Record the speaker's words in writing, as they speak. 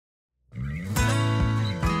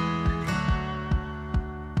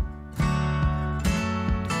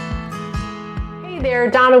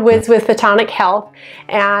there, Donna with Photonic Health,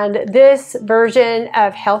 and this version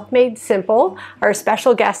of Health Made Simple, our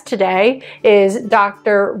special guest today is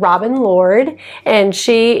Dr. Robyn Lord, and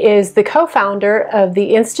she is the co-founder of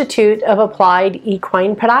the Institute of Applied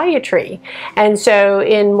Equine Podiatry. And so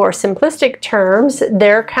in more simplistic terms,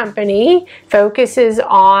 their company focuses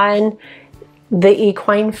on the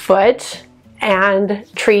equine foot and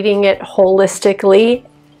treating it holistically,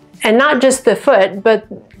 and not just the foot, but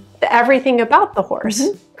everything about the horse,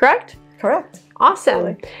 correct? Correct. Awesome.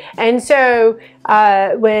 Absolutely. And so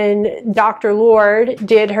when Dr. Lord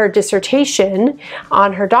did her dissertation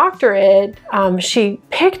on her doctorate, she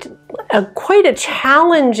picked quite a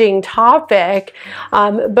challenging topic,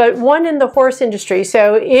 but one in the horse industry.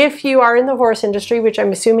 So if you are in the horse industry, which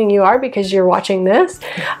I'm assuming you are because you're watching this,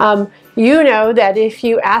 you know that if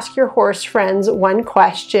you ask your horse friends one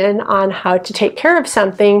question on how to take care of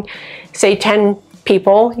something, say 10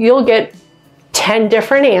 people, you'll get 10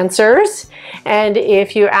 different answers. And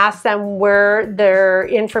if you ask them where their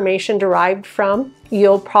information derived from,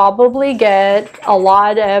 you'll probably get a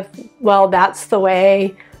lot of, well, that's the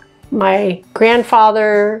way my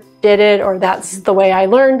grandfather did it, or that's the way I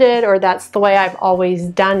learned it, or that's the way I've always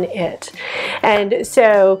done it. And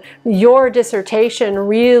so your dissertation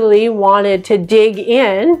really wanted to dig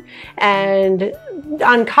in and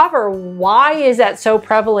uncover why is that so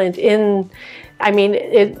prevalent in, I mean,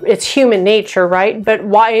 it's human nature, right? But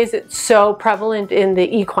why is it so prevalent in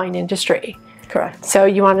the equine industry? Correct. So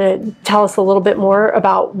you want to tell us a little bit more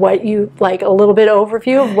about what you, like a little bit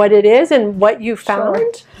overview of what it is and what you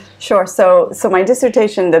found? Sure. So my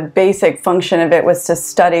dissertation, the basic function of it was to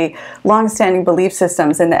study long-standing belief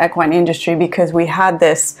systems in the equine industry, because we had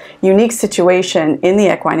this unique situation in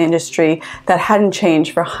the equine industry that hadn't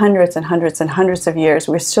changed for hundreds and hundreds and hundreds of years.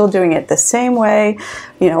 We're still doing it the same way,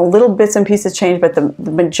 you know, little bits and pieces change, but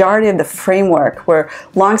the majority of the framework were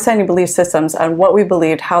long-standing belief systems on what we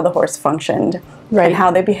believed, how the horse functioned, right, and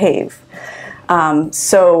how they behave.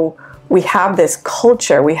 So we have this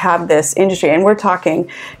culture, we have this industry, and we're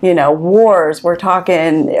talking, you know, wars, we're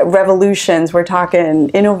talking revolutions, we're talking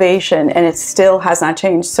innovation, and it still has not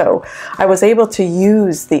changed. So I was able to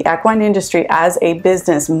use the equine industry as a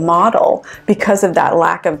business model because of that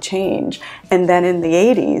lack of change. And then in the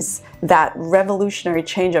 80s, that revolutionary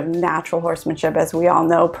change of natural horsemanship, as we all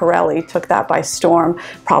know, Pirelli took that by storm,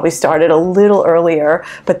 probably started a little earlier,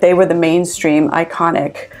 but they were the mainstream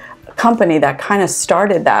iconic company that kind of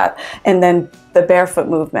started that. And then the barefoot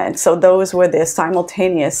movement. So those were the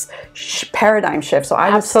simultaneous paradigm shifts. So I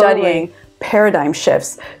was studying paradigm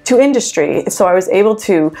shifts to industry. So I was able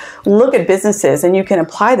to look at businesses, and you can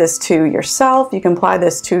apply this to yourself, you can apply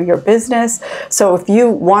this to your business. So if you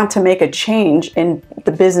want to make a change in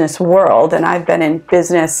the business world, and I've been in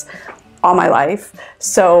business all my life,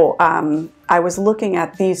 so I was looking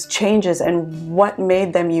at these changes and what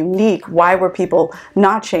made them unique. Why were people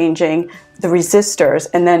not changing? The resistors,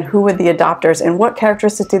 and then who were the adopters, and what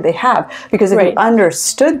characteristics did they have? Because if you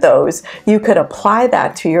understood those, you could apply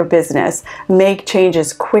that to your business, make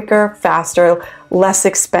changes quicker, faster, less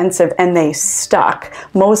expensive, and they stuck.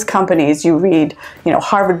 Most companies, you read, you know,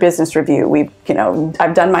 Harvard Business Review.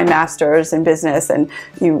 I've done my master's in business, and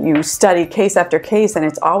you study case after case, and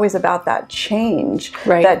it's always about that change,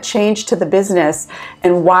 that change to the business,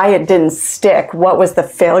 and why it didn't stick. What was the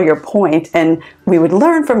failure point? And we would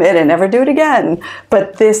learn from it and never do it again.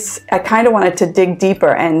 But this, I kind of wanted to dig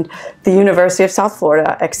deeper, and the University of South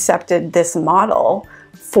Florida accepted this model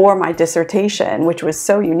for my dissertation, which was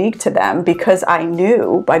so unique to them, because I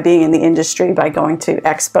knew by being in the industry, by going to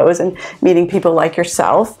expos and meeting people like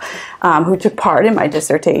yourself who took part in my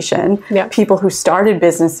dissertation, people who started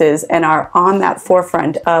businesses and are on that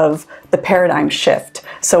forefront of the paradigm shift.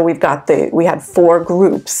 So we had 4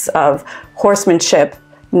 groups of horsemanship,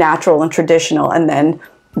 natural and traditional, and then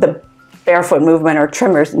the barefoot movement or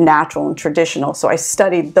trimmers, natural and traditional. So I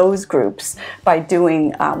studied those groups by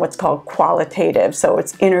doing what's called qualitative. So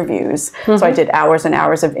it's interviews. So I did hours and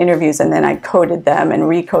hours of interviews, and then I coded them and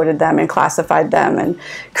recoded them and classified them and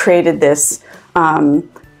created this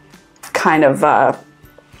kind of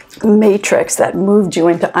matrix that moved you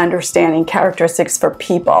into understanding characteristics for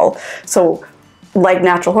people. So like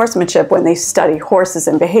natural horsemanship, when they study horses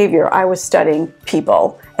and behavior, I was studying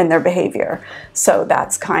people and their behavior. So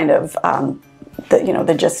that's kind of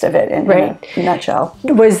the gist of it in a nutshell.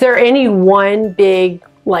 Was there any one big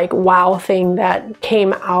like wow thing that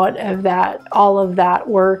came out of that, all of that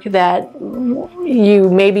work that you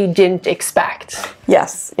maybe didn't expect?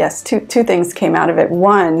 Yes, yes. Two things came out of it.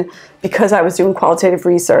 One, because I was doing qualitative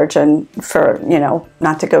research, and for, you know,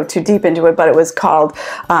 not to go too deep into it, but it was called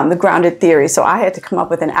the grounded theory. So I had to come up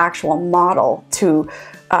with an actual model to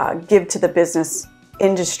give to the business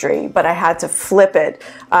industry, but I had to flip it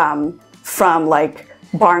from like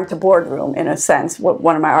barn to boardroom, in a sense.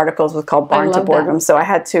 One of my articles was called Barn to Boardroom. So I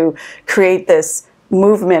had to create this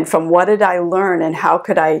movement from what did I learn and how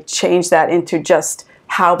could I change that into just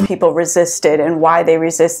how people resisted and why they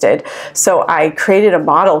resisted. So I created a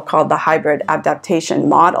model called the hybrid adaptation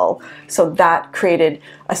model. So that created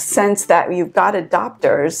a sense that you've got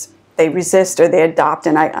adopters, they resist or they adopt,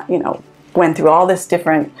 and I, you know, went through all this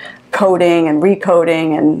different coding and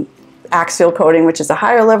recoding and axial coding, which is a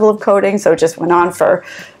higher level of coding. So it just went on for,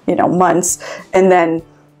 you know, months. And then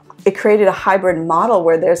it created a hybrid model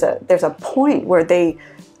where there's a point where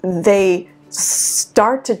they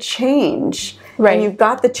start to change. Right. And you've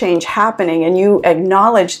got the change happening and you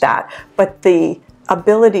acknowledge that. But the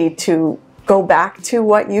ability to go back to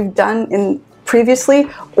what you've done in previously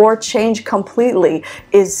or change completely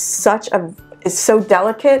is so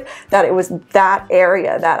delicate that it was that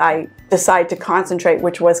area that I decided to concentrate,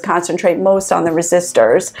 which was concentrate most on the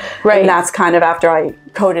resistors. Right. And that's kind of, after I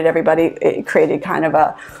coded everybody, it created kind of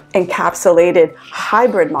a encapsulated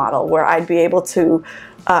hybrid model where I'd be able to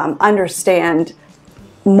understand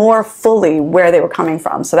more fully where they were coming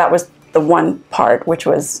from. So that was the one part, which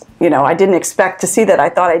was, you know, I didn't expect to see that. I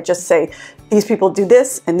thought I'd just say, these people do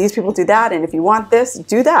this and these people do that, and if you want this,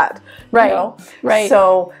 do that. Right. You know? Right.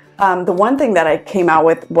 So the one thing that I came out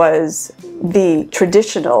with was the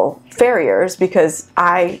traditional farriers, because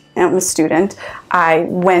I am a student. I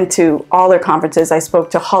went to all their conferences. I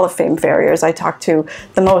spoke to Hall of Fame farriers. I talked to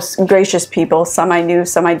the most gracious people. Some I knew,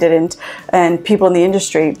 some I didn't, and people in the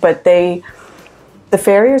industry. But the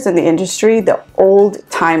farriers in the industry, the old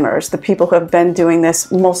timers, the people who have been doing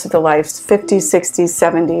this most of their lives, 50s, 60s,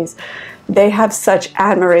 70s, they have such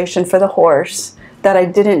admiration for the horse that I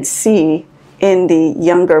didn't see in the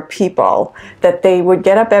younger people, that they would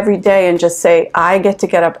get up every day and just say, I get to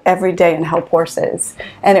get up every day and help horses.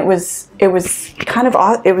 And it kind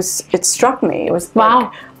of, it struck me. It was wow.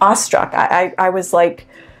 Like awestruck. I was like,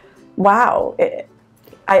 wow.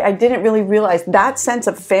 I didn't really realize that sense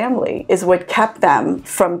of family is what kept them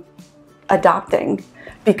from adopting,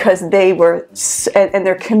 because they were, and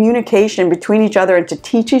their communication between each other and to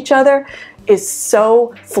teach each other is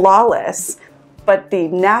so flawless. But the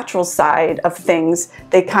natural side of things,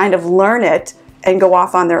 they kind of learn it and go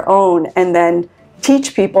off on their own and then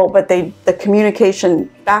teach people, but the communication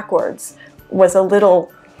backwards was a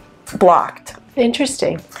little blocked.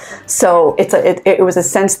 Interesting. So it was a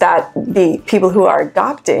sense that the people who are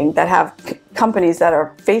adopting, that have companies that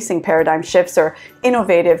are facing paradigm shifts or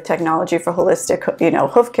innovative technology for holistic, you know,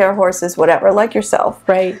 hoof care horses, whatever, like yourself.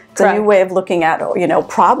 Right. It's a new way of looking at, you know,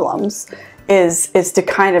 problems. Is to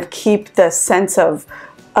kind of keep the sense of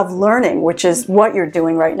learning, which is what you're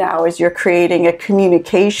doing right now, is you're creating a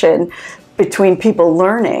communication between people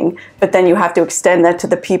learning, but then you have to extend that to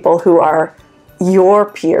the people who are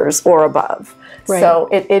your peers or above. Right. So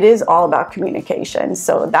it is all about communication.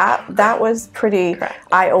 So that was pretty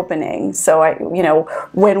eye-opening. So you know,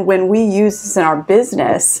 when we use this in our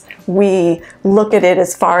business, we look at it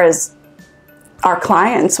as far as our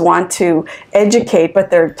clients want to educate, but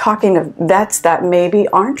they're talking to vets that maybe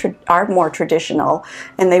are more traditional,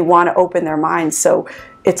 and they want to open their minds. So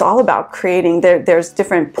it's all about creating. There's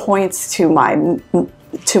different points to my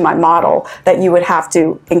model that you would have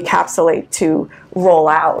to encapsulate to roll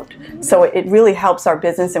out. So it really helps our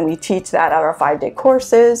business, and we teach that at our 5-day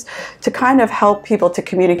courses to kind of help people to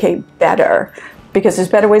communicate better, because there's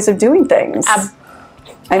better ways of doing things.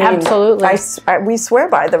 I mean, absolutely. We swear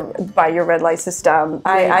by your red light system.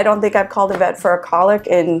 Right. I don't think I've called a vet for a colic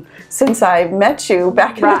since I met you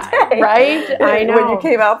back in the day. Right, I know. When you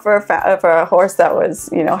came out for a horse that was,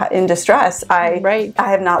 you know, in distress, I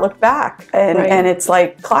have not looked back, and it's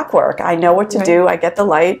like clockwork. I know what to do. I get the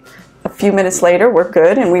light. A few minutes later, we're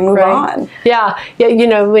good, and we move on. Yeah. You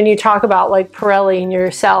know, when you talk about like Pirelli and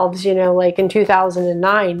yourselves, you know, like in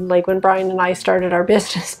 2009, like when Brian and I started our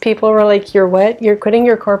business, people were like, "You're what? You're quitting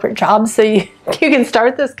your corporate job so you can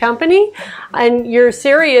start this company, and you're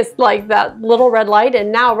serious?" Like that little red light,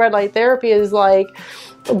 and now red light therapy is like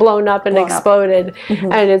blown up and exploded.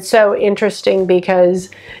 Mm-hmm. And it's so interesting because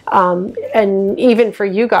and even for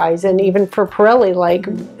you guys and even for Pirelli, like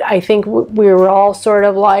I think we were all sort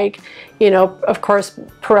of like, you know, of course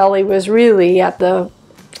Pirelli was really at the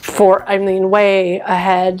way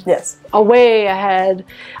ahead. Yes. Way ahead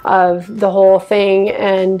of the whole thing.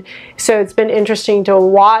 And so it's been interesting to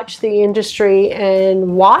watch the industry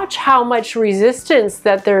and watch how much resistance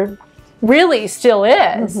that there really still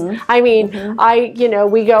is. I mean,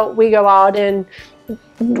 we go out and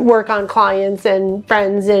work on clients and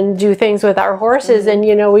friends and do things with our horses, and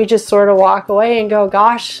we just sort of walk away and go,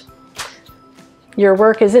 gosh, your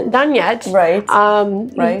work isn't done yet. Right.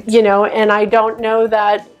 Right. And I don't know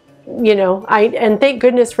that, and thank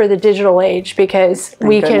goodness for the digital age, because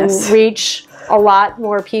we can reach a lot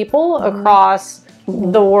more people across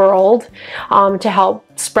the world to help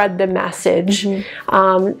spread the message.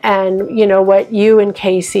 And what you and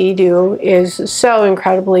Casey do is so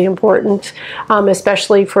incredibly important,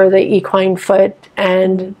 especially for the equine foot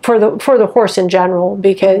and for the horse in general,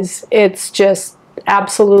 because it's just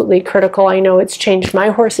absolutely critical. I know it's changed my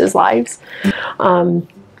horses' lives.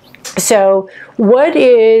 So what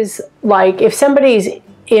is, like, if somebody's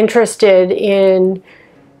interested in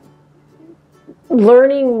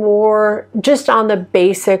learning more just on the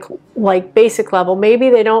basic level, maybe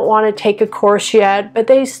they don't want to take a course yet, but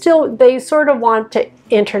they sort of want to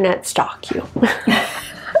internet stalk you.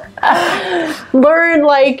 Learn,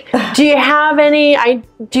 do you have any,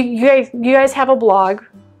 do you guys have a blog?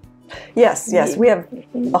 Yes, we have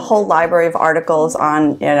a whole library of articles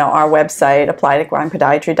on our website,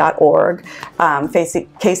 appliedequinepodiatry.org.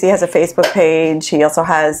 Casey has a Facebook page. He also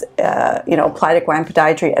has Applied Equine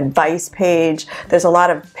Podiatry advice page. There's a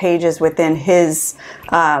lot of pages within his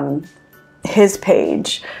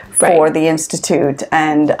page for the Institute,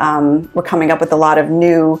 and we're coming up with a lot of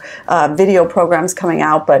new video programs coming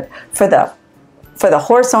out. But for the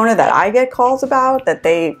horse owner that I get calls about, that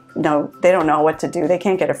they don't know what to do. They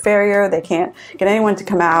can't get a farrier. They can't get anyone to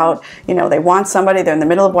come out. They want somebody. They're in the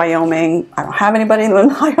middle of Wyoming. I don't have anybody in the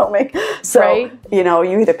middle of Wyoming. So,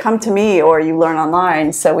 you either come to me or you learn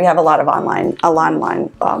online. So we have a lot of online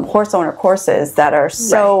horse owner courses that are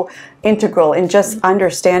so integral in just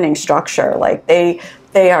understanding structure. Like they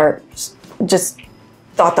are just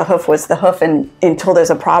thought the hoof was the hoof, and until there's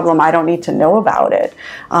a problem, I don't need to know about it.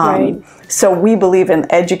 So we believe in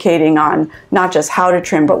educating on not just how to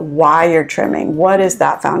trim, but why you're trimming. What is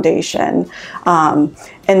that foundation? And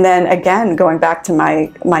then again, going back to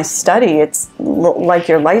my study, it's like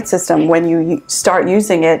your light system. When you start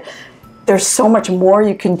using it, there's so much more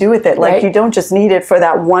you can do with it. Like you don't just need it for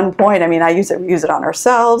that one point. I mean, I use it on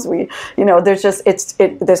ourselves.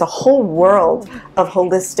 There's a whole world of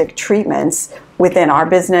holistic treatments within our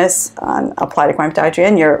business, Applied Equine Podiatry,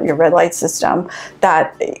 and your red light system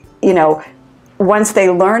that, once they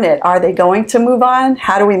learn it, are they going to move on?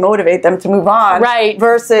 How do we motivate them to move on?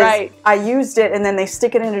 Versus I used it and then they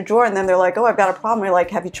stick it in a drawer and then they're like, oh, I've got a problem. You're like,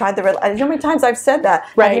 have you tried the red light? You know how many times I've said that?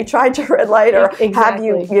 Have you tried your red light? Or have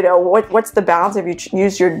you, what's the balance? Have you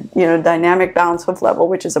used your, dynamic balance hoof level,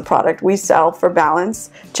 which is a product we sell for balance,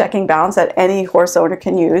 checking balance that any horse owner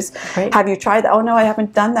can use. Have you tried that? Oh, no, I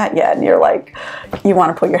haven't done that yet. And you're like, you want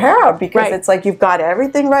to pull your hair out because it's like you've got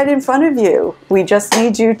everything right in front of you. We just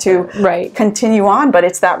need you to continue on, but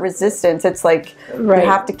it's that resistance. It's like you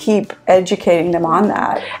have to keep educating them on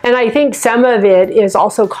that. And I think some of it is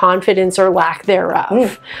also confidence or lack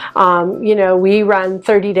thereof. We run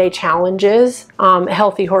 30-day challenges.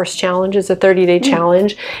 Healthy Horse Challenge is a 30-day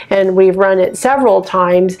challenge, and we've run it several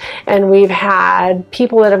times, and we've had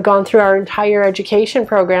people that have gone through our entire education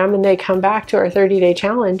program, and they come back to our 30-day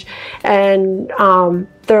challenge, and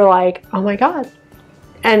they're like, oh my God.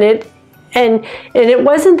 And it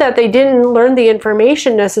wasn't that they didn't learn the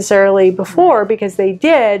information necessarily before, because they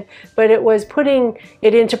did, but it was putting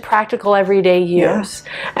it into practical everyday use.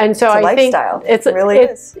 And so I think it's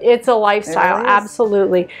a lifestyle. Really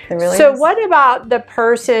absolutely. It really is. What about the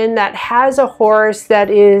person that has a horse that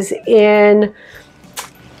is in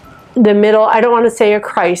the middle, I don't want to say a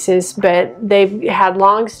crisis, but they've had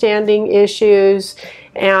long-standing issues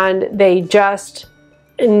and they just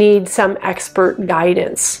need some expert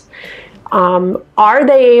guidance? Are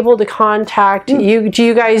they able to contact you? Do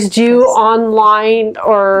you guys do online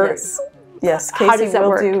or? Yes, Casey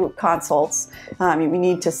will do consults. We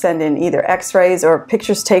need to send in either x-rays or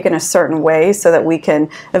pictures taken a certain way so that we can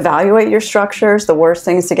evaluate your structures. The worst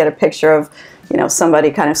thing is to get a picture of somebody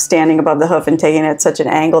kind of standing above the hoof and taking it at such an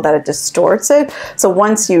angle that it distorts it. So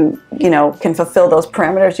once you can fulfill those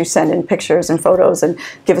parameters, you send in pictures and photos and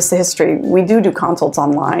give us the history. We do consults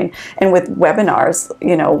online, and with webinars,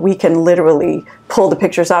 we can literally pull the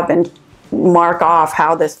pictures up and mark off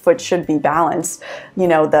how this foot should be balanced.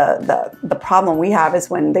 The problem we have is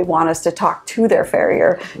when they want us to talk to their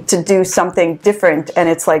farrier to do something different, and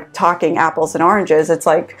it's like talking apples and oranges. It's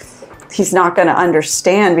like he's not going to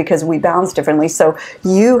understand because we balance differently. So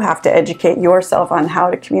you have to educate yourself on how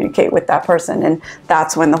to communicate with that person. And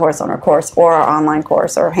that's when the horse owner course or our online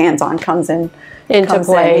course or hands-on comes into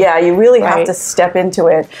play. Yeah, you really have to step into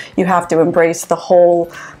it. You have to embrace the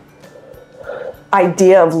whole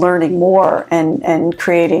idea of learning more and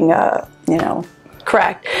creating a, you know.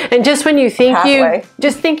 Correct. And just when you think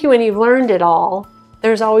when you've learned it all,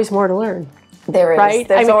 there's always more to learn. There is. Right?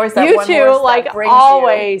 There's always that you one two, horse like, that brings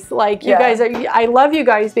always, you. like, you guys are, I love you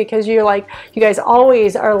guys because you're like, you guys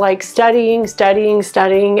always are like studying,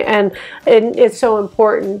 and it's so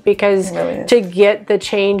important because really to get the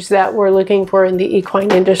change that we're looking for in the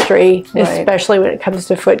equine industry, especially when it comes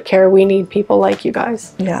to foot care, we need people like you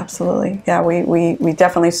guys. Yeah, absolutely. Yeah, we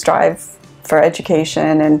definitely strive for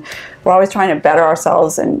education, and we're always trying to better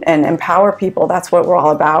ourselves and empower people. That's what we're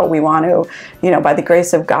all about. We want to, you know, by the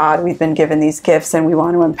grace of God, we've been given these gifts, and we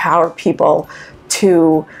want to empower people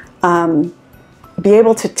to be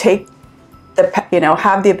able to take the, you know,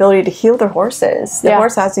 have the ability to heal their horses. The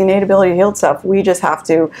horse has the innate ability to heal itself. We just have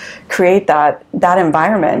to create that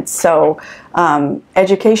environment. So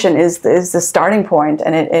education is the starting point,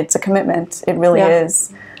 and it's a commitment. It really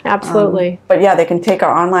is. Absolutely. But yeah, they can take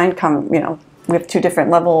our online, you know, we have 2 different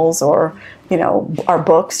levels, or, you know, our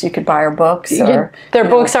books, you could buy our books. Their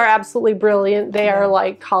books are absolutely brilliant. They are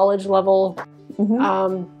like college level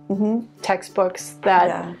textbooks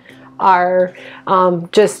that are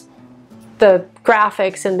just the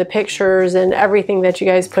graphics and the pictures and everything that you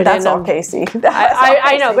guys put in. That's all Casey.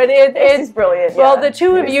 I know, but it's brilliant. Well, the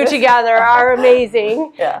two of you together are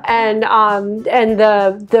amazing. And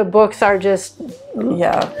the books are just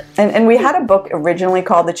and we had a book originally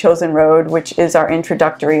called The Chosen Road, which is our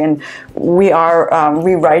introductory, and we are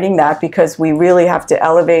rewriting that because we really have to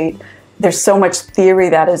elevate. There's so much theory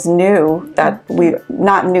that is new, that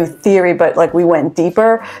not new theory, but like we went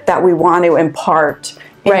deeper, that we want to impart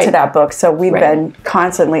into that book. So we've been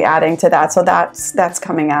constantly adding to that. So that's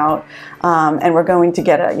coming out, and we're going to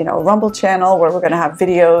get a Rumble channel where we're going to have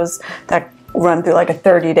videos that run through like a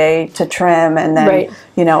 30-day to trim, and then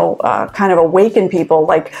kind of awaken people.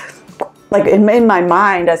 Like in my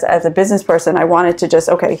mind as a business person, I wanted to just,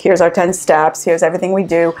 okay, here's our 10 steps, here's everything we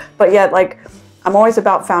do, but yet like I'm always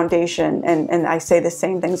about foundation, and I say the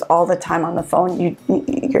same things all the time on the phone.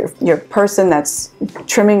 Your person that's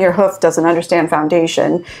trimming your hoof doesn't understand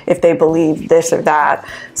foundation if they believe this or that.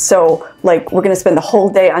 So like we're going to spend the whole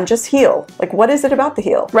day on just heel. Like, what is it about the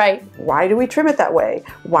heel? Right. Why do we trim it that way?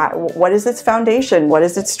 What is its foundation? What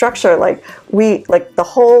is its structure? Like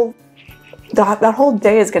that whole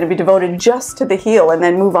day is going to be devoted just to the heel, and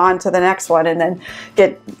then move on to the next one, and then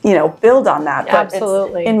build on that. But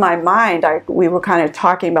absolutely. In my mind, we were kind of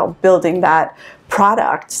talking about building that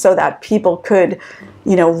product so that people could,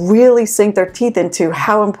 really sink their teeth into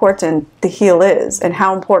how important the heel is, and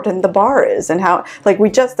how important the bar is, and how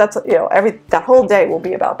that whole day will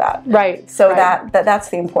be about that. Right. So that's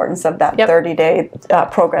the importance of that 30-day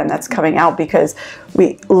program that's coming out, because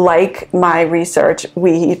we, like my research,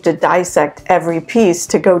 we have to dissect every piece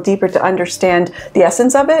to go deeper to understand the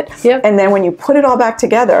essence of it. Yep. And then when you put it all back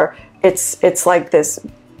together, it's like this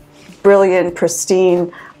brilliant,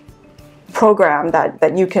 pristine program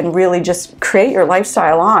that you can really just create your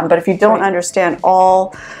lifestyle on. But if you don't understand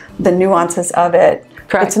all the nuances of it,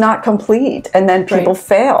 it's not complete. And then people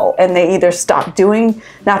fail, and they either stop doing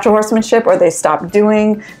natural horsemanship, or they stop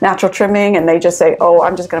doing natural trimming, and they just say, oh,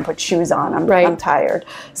 I'm just going to put shoes on. I'm tired.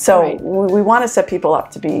 So we want to set people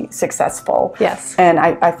up to be successful. Yes. And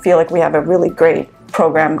I feel like we have a really great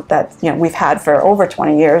program that we've had for over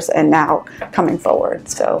 20 years, and now coming forward.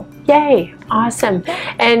 So yay, awesome.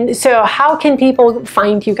 And so how can people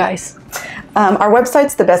find you guys? Our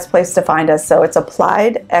website's the best place to find us. So it's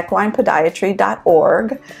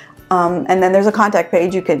appliedequinepodiatry.org. And then there's a contact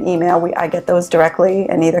page. You can email. I get those directly,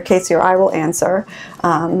 and either Casey or I will answer.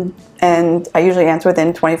 And I usually answer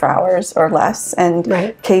within 24 hours or less.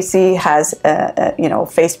 And Casey has a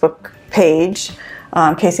Facebook page,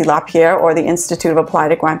 Casey LaPierre, or the Institute of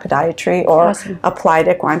Applied Equine Podiatry, or Applied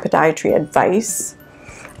Equine Podiatry Advice.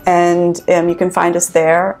 And you can find us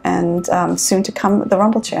there, and soon to come the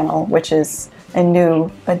Rumble channel, which is a new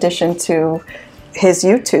addition to his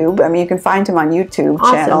YouTube. I mean, you can find him on YouTube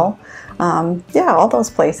channel. All those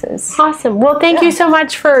places. Awesome. Well, thank you so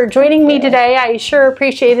much for joining me today. I sure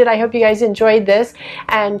appreciate it. I hope you guys enjoyed this,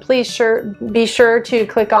 and please be sure to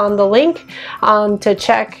click on the link to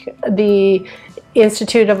check the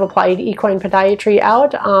Institute of Applied Equine Podiatry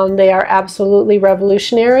out. They are absolutely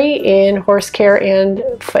revolutionary in horse care and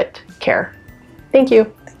foot care. Thank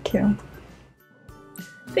you. Thank you.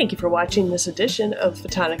 Thank you for watching this edition of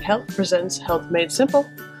Photonic Health Presents Health Made Simple.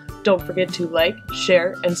 Don't forget to like,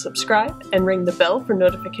 share, and subscribe, and ring the bell for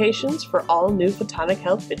notifications for all new Photonic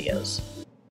Health videos.